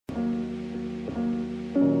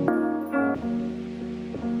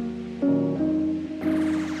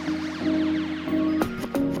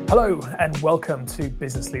Hello and welcome to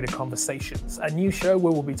Business Leader Conversations, a new show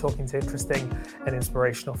where we'll be talking to interesting and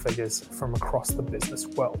inspirational figures from across the business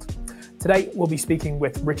world. Today, we'll be speaking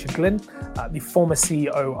with Richard Glynn, the former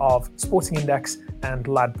CEO of Sporting Index and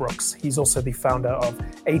Ladbrokes. He's also the founder of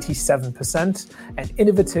 87%, an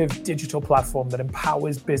innovative digital platform that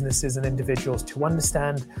empowers businesses and individuals to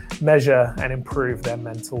understand, measure, and improve their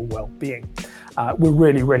mental well-being. We're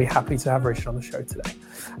really happy to have Richard on the show today.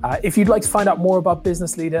 If you'd like to find out more about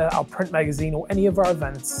Business Leader, our print magazine, or any of our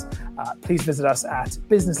events, please visit us at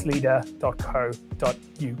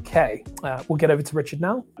businessleader.co.uk. We'll get over to Richard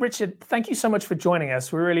now. Richard, thank you so much for joining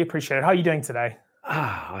us. We really appreciate it. How are you doing today?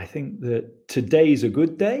 I think that today's a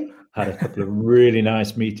good day. Had a couple of really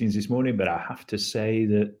nice meetings this morning, but I have to say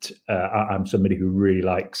that I'm somebody who really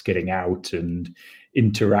likes getting out and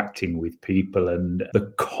interacting with people, and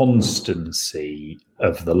the constancy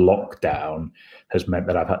of the lockdown has meant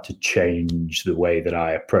that I've had to change the way that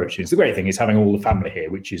I approach things. The great thing is having all the family here,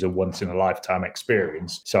 which is a once in a lifetime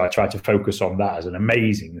experience. So I try to focus on that as an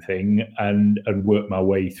amazing thing and work my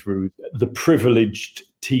way through the privileged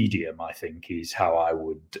tedium, I think, is how I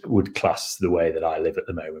would class the way that I live at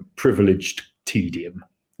the moment. Privileged tedium.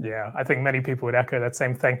 Yeah, I think many people would echo that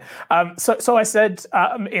same thing. So I said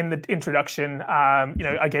in the introduction,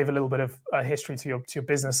 I gave a little bit of a history to your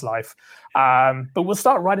business life, but we'll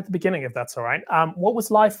start right at the beginning, if that's all right. What was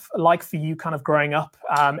life like for you kind of growing up?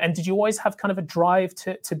 And did you always have kind of a drive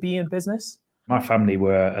to be in business? My family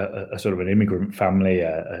were a sort of an immigrant family,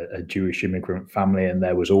 a Jewish immigrant family, and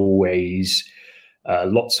there was always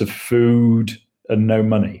lots of food and no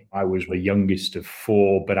money. I was the youngest of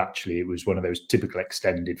four, but actually it was one of those typical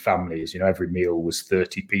extended families. Every meal was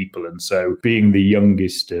 30 people. And so being the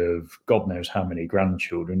youngest of God knows how many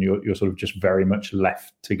grandchildren, you're sort of just very much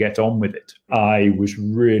left to get on with it. I was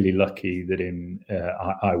really lucky that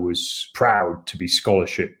I was proud to be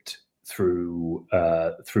scholarshiped through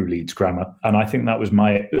Leeds Grammar. And I think that was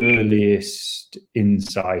my earliest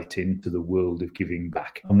insight into the world of giving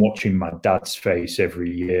back. And watching my dad's face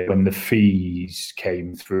every year when the fees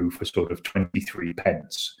came through for sort of 23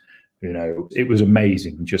 pence. It was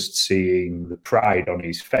amazing just seeing the pride on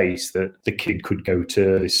his face that the kid could go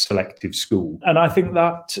to this selective school. And I think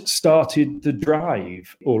that started the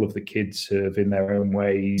drive. All of the kids have, in their own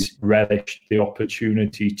ways, relished the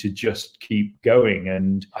opportunity to just keep going.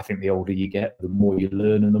 And I think the older you get, the more you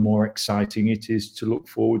learn and the more exciting it is to look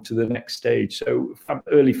forward to the next stage. So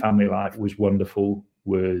early family life was wonderful,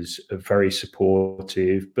 was very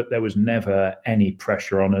supportive, but there was never any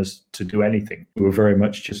pressure on us to do anything. We were very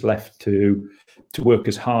much just left to work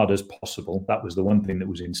as hard as possible. That was the one thing that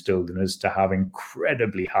was instilled in us, to have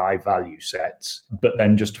incredibly high value sets, but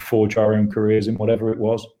then just to forge our own careers in whatever it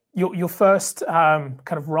was. Your first kind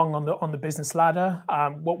of rung on the business ladder.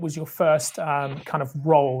 What was your first kind of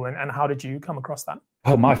role, and how did you come across that?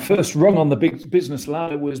 Oh, my first rung on the big business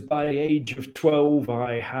ladder was by the age of 12.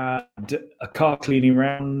 I had a car cleaning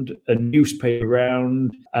round, a newspaper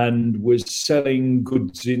round, and was selling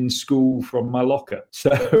goods in school from my locker.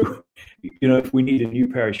 So, if we need a new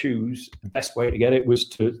pair of shoes, the best way to get it was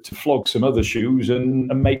to flog some other shoes and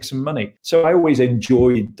make some money. So I always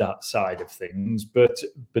enjoyed that side of things. But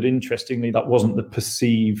interestingly, that wasn't the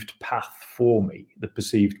perceived path for me. The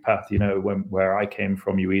perceived path, where I came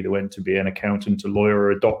from, you either went to be an accountant, a lawyer,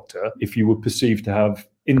 or a doctor if you were perceived to have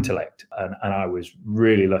intellect. And I was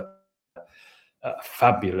really lucky. A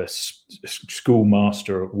fabulous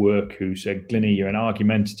schoolmaster at work who said, "Glynny, you're an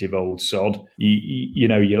argumentative old sod.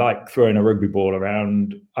 You like throwing a rugby ball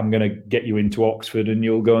around. I'm going to get you into Oxford and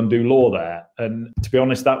you'll go and do law there." And to be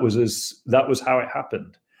honest, that was how it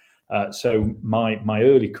happened. So my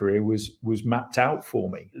early career was mapped out for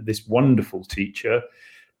me. This wonderful teacher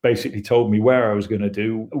basically told me where I was going to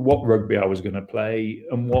do, what rugby I was going to play,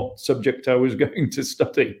 and what subject I was going to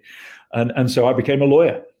study. And so I became a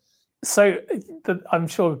lawyer. So I'm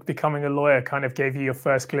sure becoming a lawyer kind of gave you your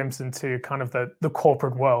first glimpse into kind of the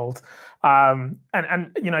corporate world. And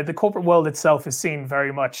the corporate world itself is seen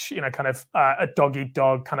very much, kind of a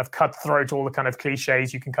dog-eat-dog, kind of cutthroat, all the kind of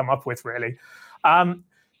cliches you can come up with, really.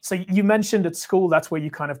 So you mentioned at school, that's where you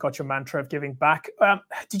kind of got your mantra of giving back.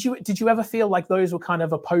 Did you ever feel like those were kind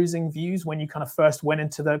of opposing views when you kind of first went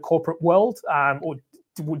into the corporate world? Or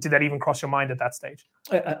did that even cross your mind at that stage?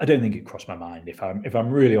 I don't think it crossed my mind. If I'm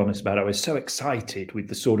really honest about it, I was so excited with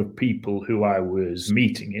the sort of people who I was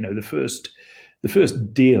meeting. The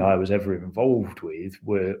first deal I was ever involved with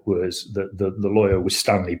was the lawyer was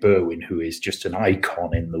Stanley Berwin, who is just an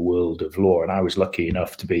icon in the world of law, and I was lucky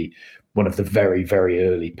enough to be one of the very, very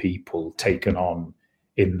early people taken on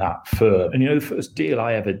in that firm. And the first deal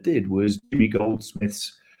I ever did was Jimmy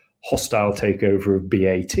Goldsmith's hostile takeover of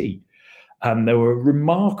BAT. And there were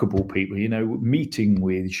remarkable people, meeting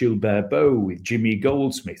with Gilbert Beau, with Jimmy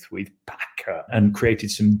Goldsmith, with Packer, and created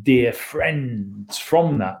some dear friends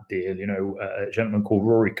from that deal. A gentleman called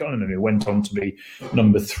Rory Cullinan, who went on to be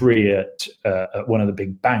number 3 at one of the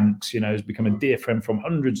big banks, has become a dear friend from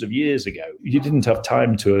hundreds of years ago. You didn't have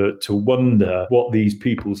time to wonder what these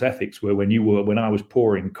people's ethics were when I was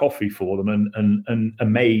pouring coffee for them and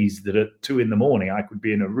amazed that at 2 a.m. I could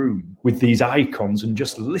be in a room with these icons and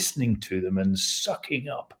just listening to them and sucking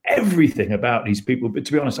up everything about these people. But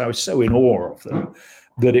to be honest, I was so in awe of them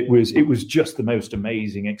that it was just the most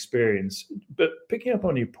amazing experience. But picking up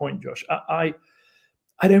on your point, Josh, I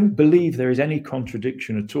don't believe there is any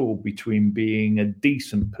contradiction at all between being a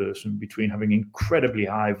decent person, between having incredibly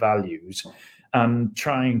high values and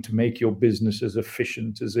trying to make your business as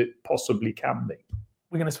efficient as it possibly can be.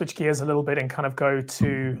 We're going to switch gears a little bit and kind of go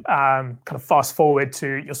to kind of fast forward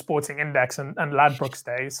to your Sporting Index and Ladbrokes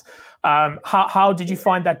days. How did you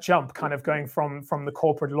find that jump, kind of going from the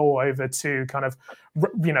corporate law over to kind of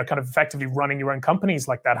effectively running your own companies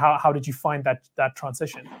like that? How did you find that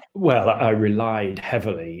transition? Well, I relied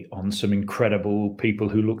heavily on some incredible people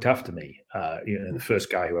who looked after me. The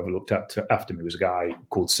first guy who ever looked after me was a guy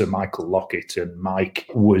called Sir Michael Lockett, and Mike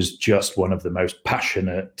was just one of the most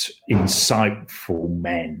passionate, insightful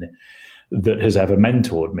men that has ever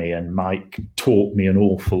mentored me. And Mike taught me an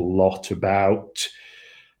awful lot about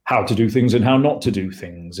how to do things and how not to do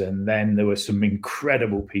things. And then there were some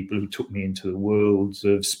incredible people who took me into the worlds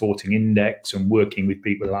of Sporting Index and working with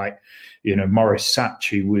people like, Maurice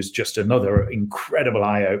Saatchi was just another incredible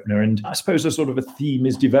eye-opener. And I suppose a sort of a theme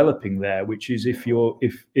is developing there, which is if you're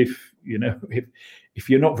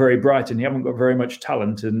not very bright and you haven't got very much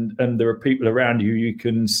talent and there are people around you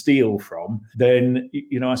can steal from, then,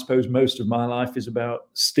 I suppose most of my life is about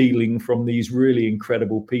stealing from these really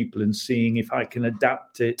incredible people and seeing if I can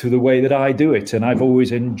adapt it to the way that I do it. And I've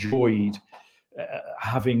always enjoyed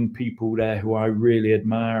having people there who I really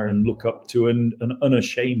admire and look up to and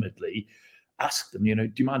unashamedly ask them,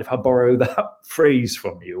 do you mind if I borrow that phrase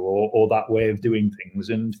from you or that way of doing things?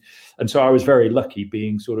 And so I was very lucky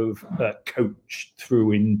being sort of coached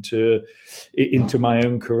through into my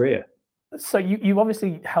own career. So you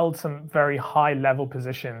obviously held some very high level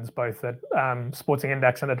positions, both at Sporting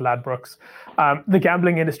Index and at Ladbrokes. The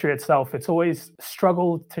gambling industry itself, it's always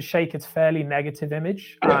struggled to shake its fairly negative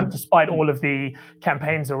image, despite all of the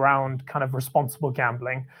campaigns around kind of responsible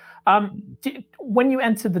gambling. When you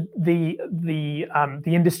entered the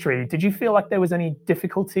industry, did you feel like there was any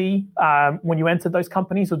difficulty when you entered those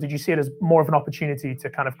companies, or did you see it as more of an opportunity to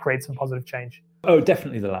kind of create some positive change? Oh,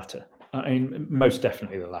 definitely the latter. I mean, most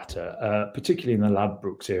definitely the latter, particularly in the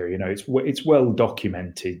Ladbrokes area. It's well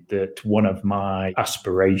documented that one of my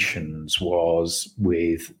aspirations was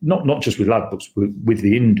with not just with Ladbrokes, but with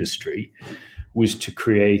the industry, was to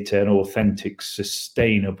create an authentic,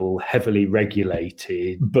 sustainable, heavily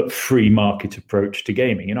regulated, but free market approach to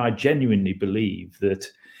gaming. And I genuinely believe that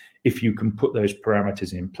if you can put those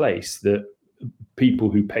parameters in place, that people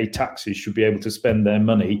who pay taxes should be able to spend their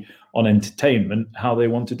money on entertainment how they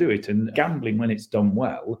want to do it. And gambling, when it's done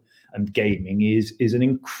well, and gaming is an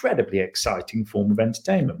incredibly exciting form of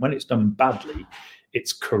entertainment. When it's done badly,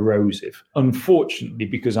 it's corrosive. Unfortunately,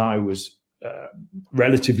 because I was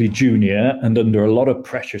relatively junior and under a lot of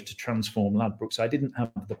pressure to transform Ladbrokes, I didn't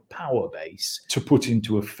have the power base to put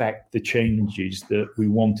into effect the changes that we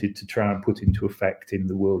wanted to try and put into effect in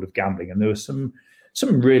the world of gambling. And there were some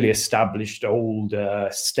really established old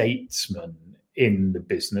statesmen in the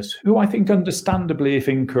business who, I think understandably, if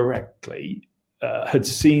incorrectly, had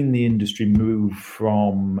seen the industry move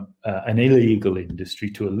from an illegal industry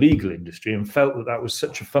to a legal industry and felt that was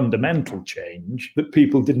such a fundamental change that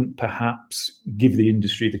people didn't perhaps give the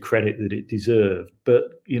industry the credit that it deserved.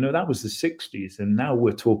 But, that was the 60s, and now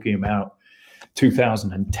we're talking about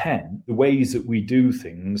 2010. The ways that we do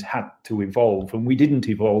things had to evolve, and we didn't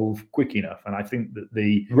evolve quick enough. And I think that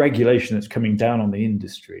the regulation that's coming down on the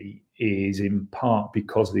industry is in part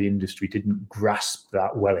because the industry didn't grasp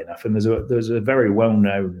that well enough. And there's a very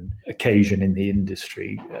well-known occasion in the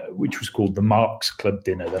industry, which was called the Marks Club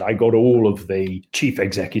dinner, that I got all of the chief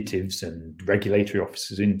executives and regulatory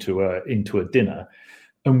officers into a dinner.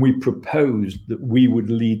 And we proposed that we would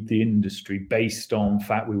lead the industry based on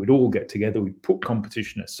fact. We would all get together, we'd put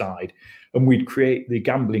competition aside, and we'd create the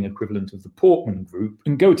gambling equivalent of the Portman Group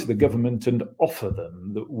and go to the government and offer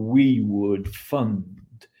them that we would fund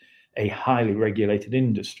a highly regulated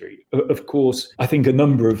industry. Of course, I think a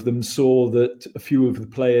number of them saw that a few of the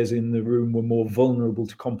players in the room were more vulnerable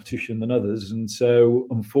to competition than others. And so,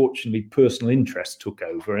 unfortunately, personal interest took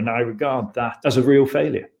over. And I regard that as a real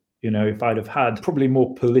failure. If I'd have had probably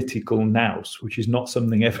more political nous, which is not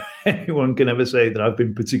something anyone can ever say that I've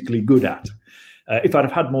been particularly good at. If I'd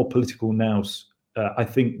have had more political nous, I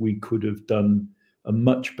think we could have done a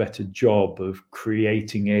much better job of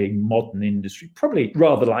creating a modern industry, probably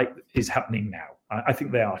rather like is happening now. I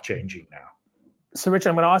think they are changing now. So, Richard,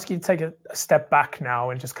 I'm going to ask you to take a step back now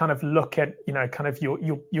and just kind of look at, kind of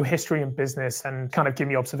your history in business and kind of give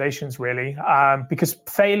me observations, really, because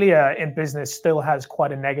failure in business still has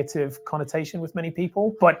quite a negative connotation with many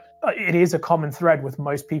people, but it is a common thread with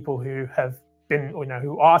most people who have been,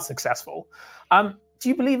 who are successful. Do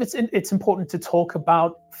you believe it's important to talk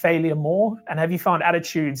about failure more? And have you found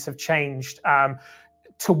attitudes have changed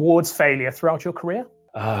towards failure throughout your career?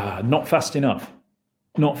 Not fast enough.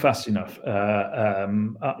 Not fast enough.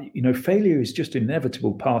 Failure is just an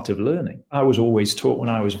inevitable part of learning. I was always taught when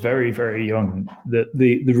I was very, very young that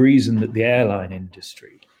the reason that the airline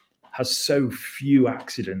industry has so few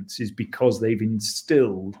accidents is because they've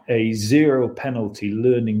instilled a zero penalty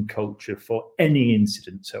learning culture for any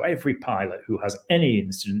incident. So every pilot who has any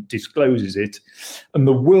incident discloses it, and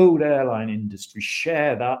the world airline industry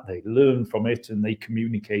share that, they learn from it, and they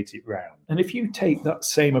communicate it round. And if you take that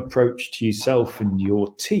same approach to yourself and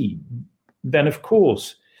your team, then of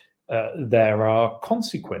course there are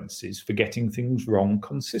consequences for getting things wrong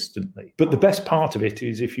consistently. But the best part of it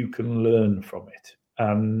is if you can learn from it.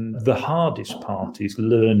 The hardest part is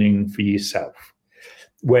learning for yourself,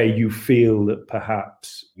 where you feel that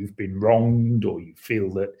perhaps you've been wronged or you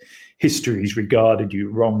feel that history has regarded you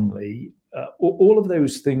wrongly. All of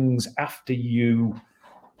those things, after you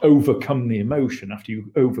overcome the emotion, after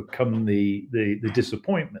you overcome the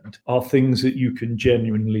disappointment, are things that you can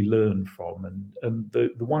genuinely learn from. And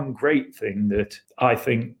the one great thing that I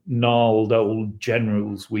think gnarled old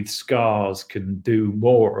generals with scars can do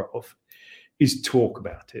more of is talk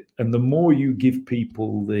about it. And the more you give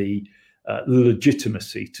people the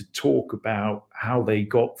legitimacy to talk about how they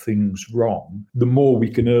got things wrong, the more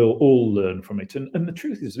we can all learn from it. And the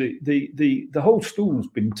truth is, the whole stool's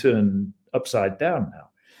been turned upside down now.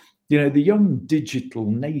 The young digital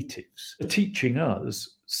natives are teaching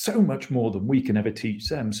us so much more than we can ever teach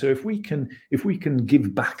them. So if we can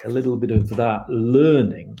give back a little bit of that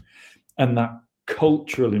learning and that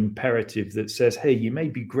cultural imperative that says, hey, you may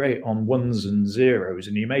be great on ones and zeros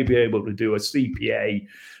and you may be able to do a CPA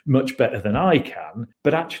much better than I can,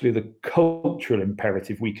 but actually the cultural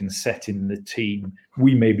imperative we can set in the team,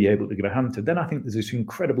 we may be able to give a hand to, then I think there's this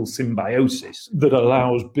incredible symbiosis that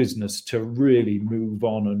allows business to really move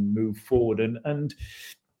on and move forward. And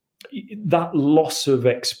that loss of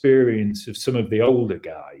experience of some of the older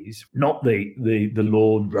guys, not the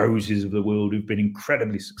Lord Roses of the world who've been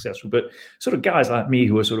incredibly successful, but sort of guys like me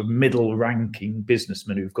who are sort of middle-ranking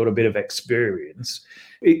businessmen who've got a bit of experience,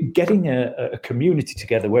 getting a community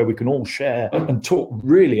together where we can all share and talk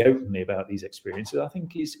really openly about these experiences, I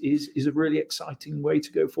think is a really exciting way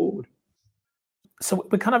to go forward. So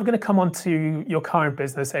we're kind of going to come on to your current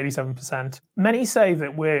business, 87%. Many say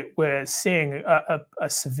that we're seeing a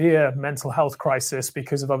severe mental health crisis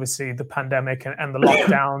because of obviously the pandemic and the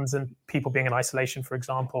lockdowns and people being in isolation, for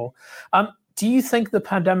example. Do you think the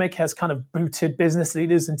pandemic has kind of booted business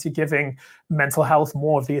leaders into giving mental health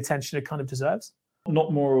more of the attention it kind of deserves?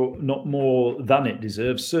 Not more than it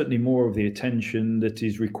deserves, certainly more of the attention that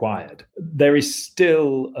is required. There is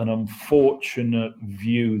still an unfortunate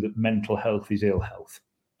view that mental health is ill health.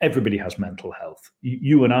 Everybody has mental health.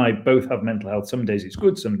 You and I both have mental health. Some days it's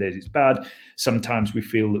good, some days it's bad. Sometimes we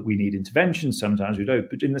feel that we need intervention, sometimes we don't.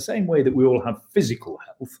 But in the same way that we all have physical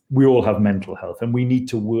health, we all have mental health, and we need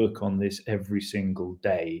to work on this every single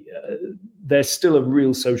day. There's still a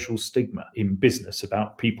real social stigma in business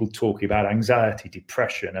about people talking about anxiety,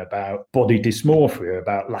 depression, about body dysmorphia,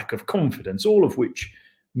 about lack of confidence, all of which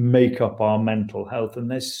make up our mental health. And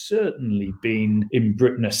there's certainly been in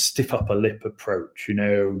Britain a stiff upper lip approach,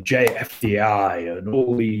 JFDI and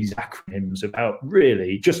all these acronyms about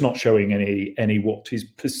really just not showing any what is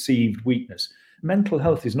perceived weakness. Mental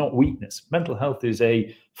health is not weakness. Mental health is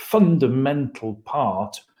a fundamental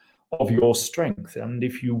part of your strength. And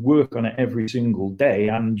if you work on it every single day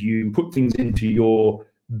and you put things into your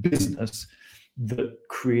business that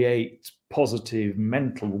create positive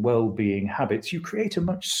mental well-being habits, you create a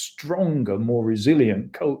much stronger, more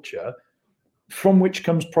resilient culture from which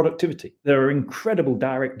comes productivity. There are incredible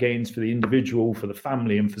direct gains for the individual, for the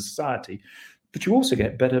family, and for society, but you also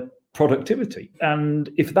get better productivity. And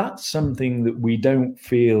if that's something that we don't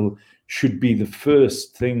feel should be the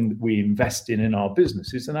first thing that we invest in our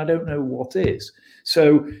businesses, then I don't know what is.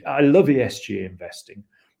 So I love ESG investing,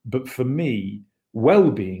 but for me,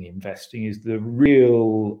 Well-being investing is the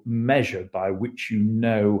real measure by which you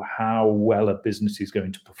know how well a business is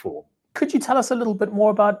going to perform. Could you tell us a little bit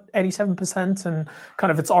more about 87% and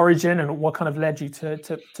kind of its origin and what kind of led you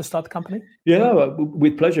to start the company? Yeah,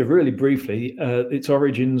 with pleasure. Really briefly, its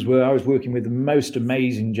origins were I was working with the most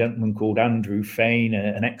amazing gentleman called Andrew Fain,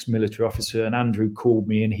 an ex-military officer, and Andrew called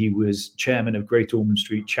me, and he was chairman of Great Ormond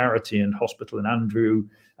Street Charity and Hospital. And Andrew,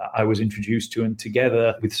 I was introduced to, and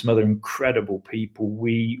together with some other incredible people,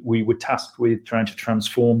 we were tasked with trying to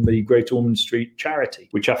transform the Great Ormond Street Charity,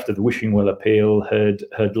 which after the Wishing Well appeal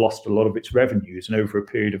had lost a lot of its revenues. And over a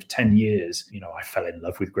period of 10 years, I fell in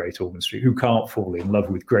love with Great Ormond Street. Who can't fall in love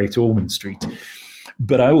with Great Ormond Street?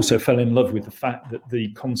 But I also fell in love with the fact that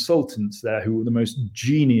the consultants there, who were the most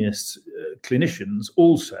genius clinicians,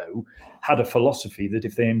 also had a philosophy that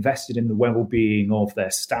if they invested in the well-being of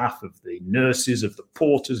their staff, of the nurses, of the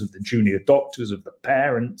porters, of the junior doctors, of the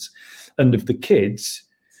parents, and of the kids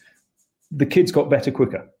got better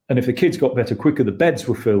quicker. And if the kids got better quicker, the beds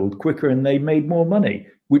were filled quicker and they made more money,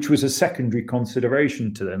 which was a secondary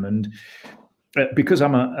consideration to them. And because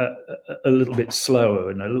I'm a little bit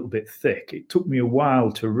slower and a little bit thick, it took me a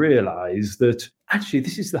while to realize that actually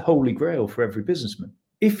this is the holy grail for every businessman.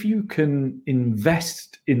 If you can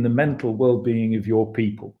invest in the mental well-being of your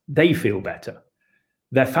people, they feel better,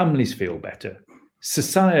 their families feel better,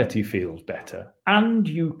 society feels better, and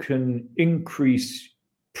you can increase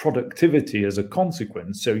productivity as a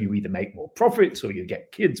consequence. So you either make more profits or you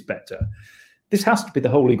get kids better. This has to be the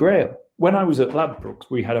holy grail. When I was at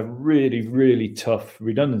Ladbrokes, we had a really, really tough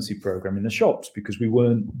redundancy program in the shops because we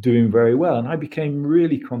weren't doing very well. And I became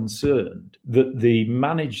really concerned that the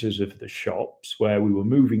managers of the shops where we were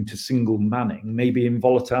moving to single manning may be in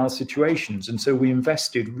volatile situations. And so we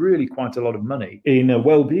invested really quite a lot of money in a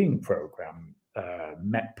well-being program,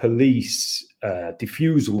 met police,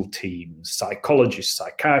 diffusal teams, psychologists,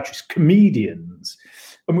 psychiatrists, comedians.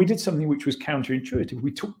 And we did something which was counterintuitive.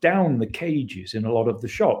 We took down the cages in a lot of the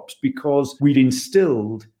shops because we'd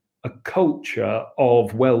instilled a culture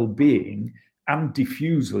of well-being and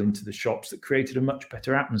diffusal into the shops that created a much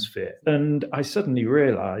better atmosphere. And I suddenly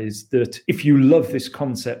realized that if you love this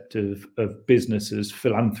concept of business as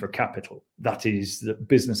philanthrocapital, that is, that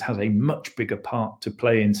business has a much bigger part to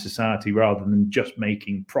play in society rather than just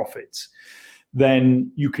making profits, then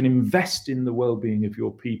you can invest in the well-being of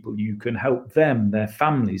your people. You can help them, their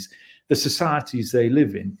families, the societies they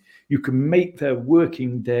live in. You can make their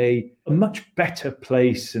working day a much better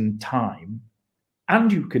place and time,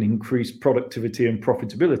 and you can increase productivity and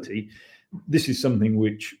profitability. This is something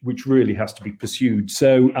which really has to be pursued.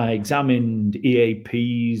 So I examined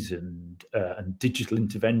EAPs and digital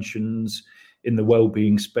interventions in the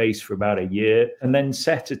well-being space for about a year, and then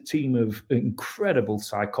set a team of incredible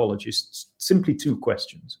psychologists, simply two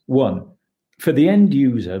questions. One, for the end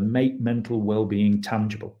user, make mental well-being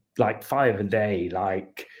tangible, like 5 a day,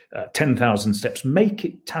 like 10,000 steps, make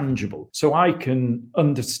it tangible. So I can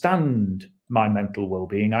understand my mental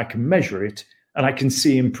well-being, I can measure it, and I can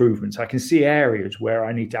see improvements. I can see areas where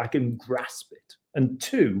I can grasp it. And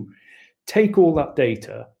two, take all that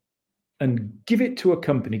data and give it to a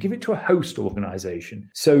company, give it to a host organization,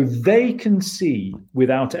 so they can see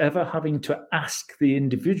without ever having to ask the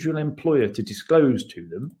individual employer to disclose to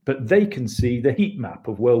them, but they can see the heat map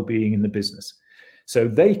of well-being in the business. So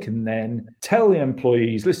they can then tell the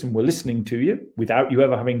employees, listen, we're listening to you without you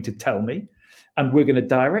ever having to tell me, and we're going to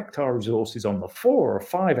direct our resources on the 4 or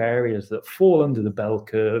 5 areas that fall under the bell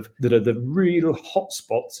curve that are the real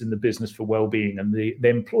hotspots in the business for well-being. And the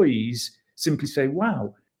employees simply say,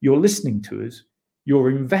 wow, you're listening to us, you're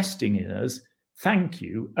investing in us, thank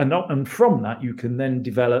you. And from that, you can then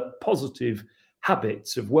develop positive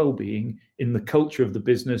habits of well-being in the culture of the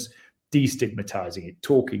business, destigmatizing it,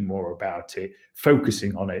 talking more about it,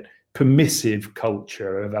 focusing on it, permissive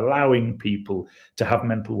culture of allowing people to have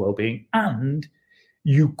mental well-being, and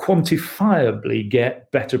you quantifiably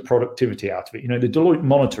get better productivity out of it. The Deloitte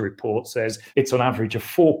Monitor report says it's on average a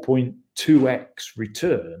 4.2x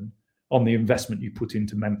return on the investment you put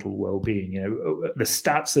into mental well-being. The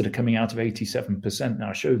stats that are coming out of 87%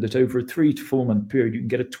 now show that over a 3 to 4 month period, you can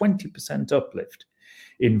get a 20% uplift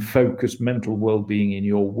in focused mental well-being in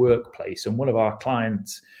your workplace. And one of our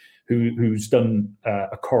clients who's done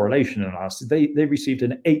a correlation analysis, they received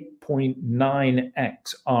an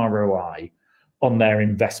 8.9x ROI on their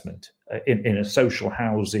investment. in a social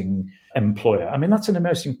housing employer. I mean, that's an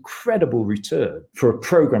most incredible return for a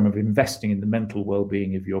program of investing in the mental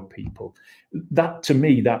well-being of your people. That, to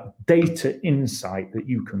me, that data insight that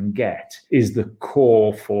you can get is the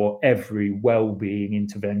core for every well-being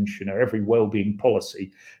intervention or every well-being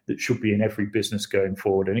policy that should be in every business going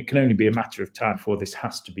forward. And it can only be a matter of time before this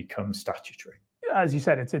has to become statutory. As you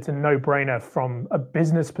said, it's a no-brainer from a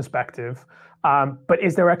business perspective. But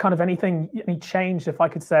is there a kind of any change, if I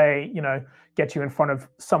could say, get you in front of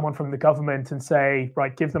someone from the government and say,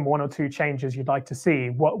 right, give them one or two changes you'd like to see?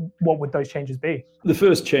 What would those changes be? The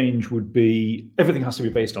first change would be everything has to be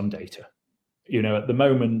based on data. At the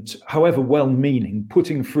moment, however well-meaning,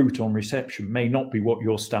 putting fruit on reception may not be what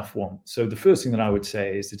your staff want. So the first thing that I would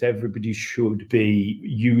say is that everybody should be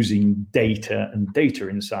using data and data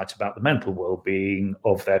insights about the mental well-being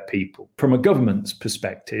of their people. From a government's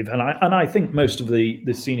perspective, and I think most of the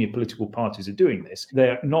senior political parties are doing this, they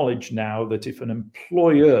acknowledge now that if an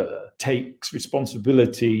employer takes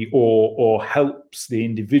responsibility or helps the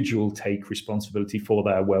individual take responsibility for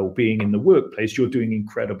their well-being in the workplace, you're doing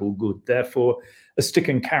incredible good. Therefore, a stick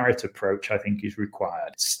and carrot approach, I think, is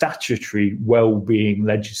required. Statutory well-being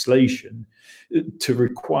legislation to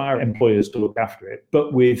require employers to look after it,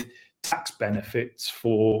 but with tax benefits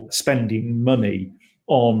for spending money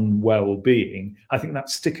on well-being. I think that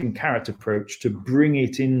stick and carrot approach to bring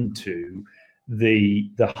it into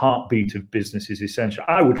the heartbeat of business is essential.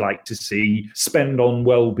 I would like to see spend on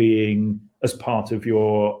well-being as part of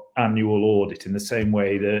your annual audit in the same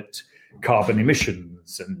way that carbon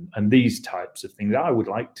emissions and these types of things. I would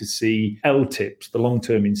like to see LTIPs, the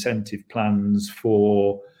long-term incentive plans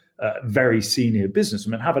for very senior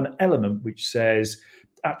businessmen, have an element which says,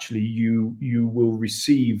 actually, you will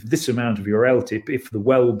receive this amount of your LTIP if the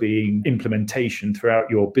well-being implementation throughout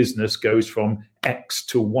your business goes from X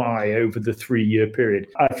to Y over the 3-year period.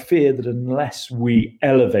 I fear that unless we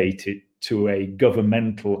elevate it to a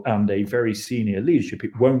governmental and a very senior leadership,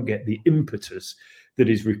 it won't get the impetus that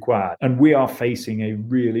is required. And we are facing a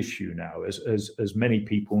real issue now, as many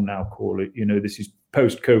people now call it. This is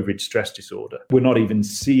post-COVID stress disorder. We're not even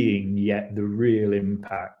seeing yet the real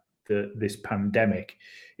impact that this pandemic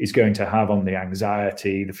is going to have on the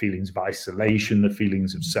anxiety, the feelings of isolation, the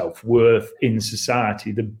feelings of self-worth in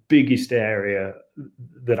society. The biggest area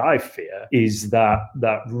that I fear is that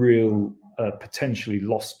real potentially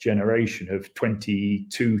lost generation of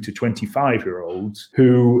 22 to 25-year-olds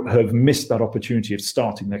who have missed that opportunity of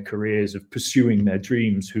starting their careers, of pursuing their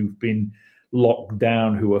dreams, who've been locked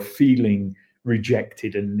down, who are feeling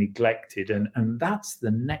rejected and neglected. And that's the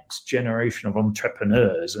next generation of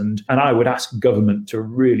entrepreneurs. And I would ask government to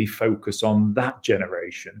really focus on that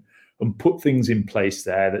generation and put things in place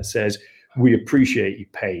there that says, we appreciate your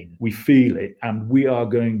pain, we feel it, and we are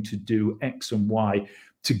going to do X and Y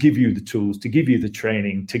to give you the tools, to give you the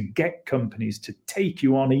training, to get companies to take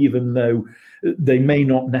you on, even though they may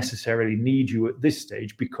not necessarily need you at this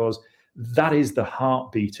stage, because that is the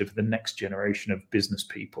heartbeat of the next generation of business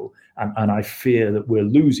people. And I fear that we're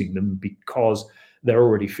losing them because they're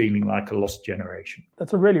already feeling like a lost generation.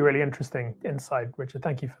 That's a really, really interesting insight, Richard.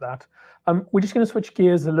 Thank you for that. We're just going to switch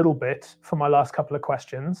gears a little bit for my last couple of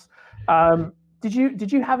questions. Did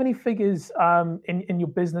you have any figures in your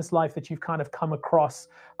business life that you've kind of come across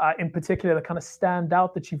in particular that kind of stand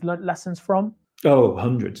out that you've learned lessons from? Oh,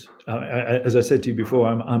 hundreds. As I said to you before,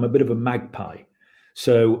 I'm a bit of a magpie.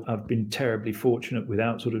 So I've been terribly fortunate,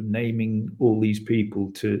 without sort of naming all these people,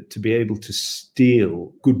 to be able to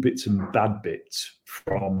steal good bits and bad bits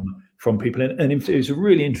from people. And it's a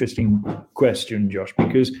really interesting question, Josh,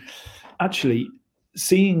 because actually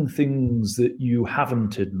seeing things that you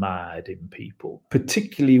haven't admired in people,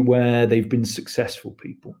 particularly where they've been successful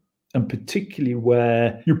people, and particularly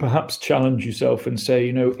where you perhaps challenge yourself and say,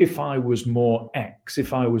 if I was more X,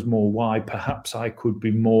 if I was more Y, perhaps I could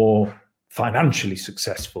be more financially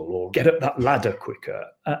successful or get up that ladder quicker,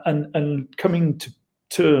 and coming to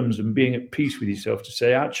terms and being at peace with yourself to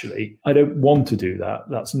say, actually, I don't want to do that.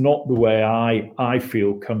 That's not the way I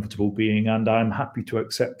feel comfortable being, and I'm happy to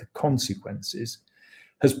accept the consequences,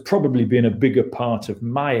 has probably been a bigger part of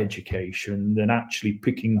my education than actually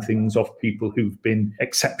picking things off people who've been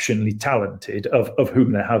exceptionally talented, of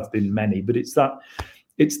whom there have been many. But it's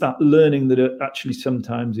that learning that actually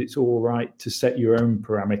sometimes it's all right to set your own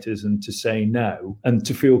parameters and to say no, and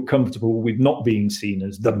to feel comfortable with not being seen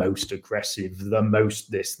as the most aggressive, the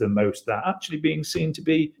most this, the most that, actually being seen to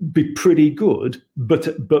be pretty good, but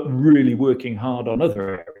really working hard on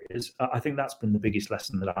other areas. I think that's been the biggest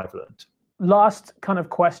lesson that I've learned. last kind of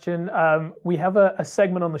question. We have a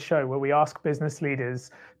segment on the show where we ask business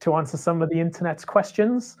leaders to answer some of the internet's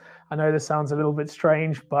questions. I know this sounds a little bit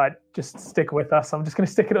strange, but just stick with us. I'm just going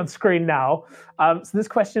to stick it on screen now. So this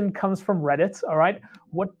question comes from Reddit. All right.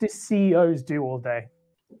 What do CEOs do all day?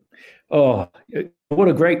 Oh, what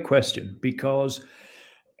a great question, because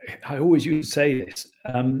I always used to say this.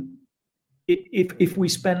 If we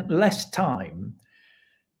spent less time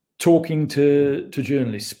talking to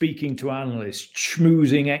journalists, speaking to analysts,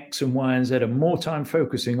 schmoozing X and Y and Z, and more time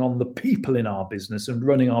focusing on the people in our business and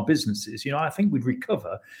running our businesses, I think we'd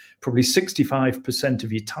recover probably 65%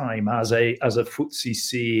 of your time as a FTSE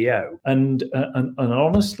CEO. And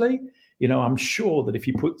honestly, I'm sure that if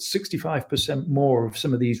you put 65% more of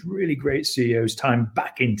some of these really great CEOs' time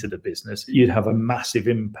back into the business, you'd have a massive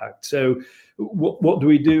impact. So what do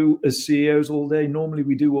we do as CEOs all day? Normally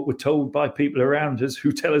we do what we're told by people around us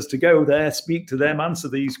who tell us to go there, speak to them, answer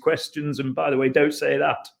these questions. And by the way, don't say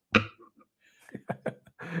that.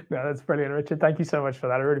 No, that's brilliant, Richard. Thank you so much for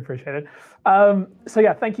that. I really appreciate it.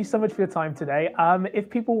 Thank you so much for your time today. If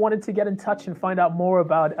people wanted to get in touch and find out more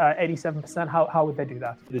about 87%, how would they do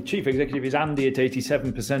that? The chief executive is Andy at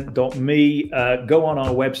 87%.me. Go on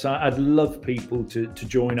our website. I'd love people to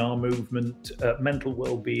join our movement. Mental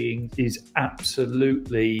well-being is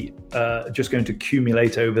absolutely just going to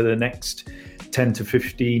accumulate over the next 10 to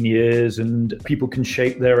 15 years, and people can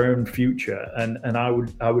shape their own future. And I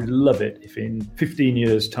would love it if in 15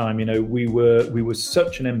 years time, we were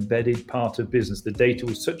such an embedded part of business. The data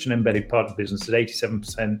was such an embedded part of business that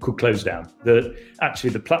 87% could close down. That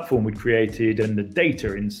actually the platform we created and the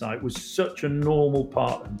data insight was such a normal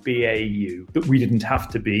part of BAU that we didn't have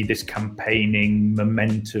to be this campaigning,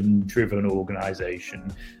 momentum driven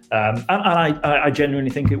organization. And I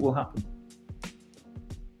genuinely think it will happen.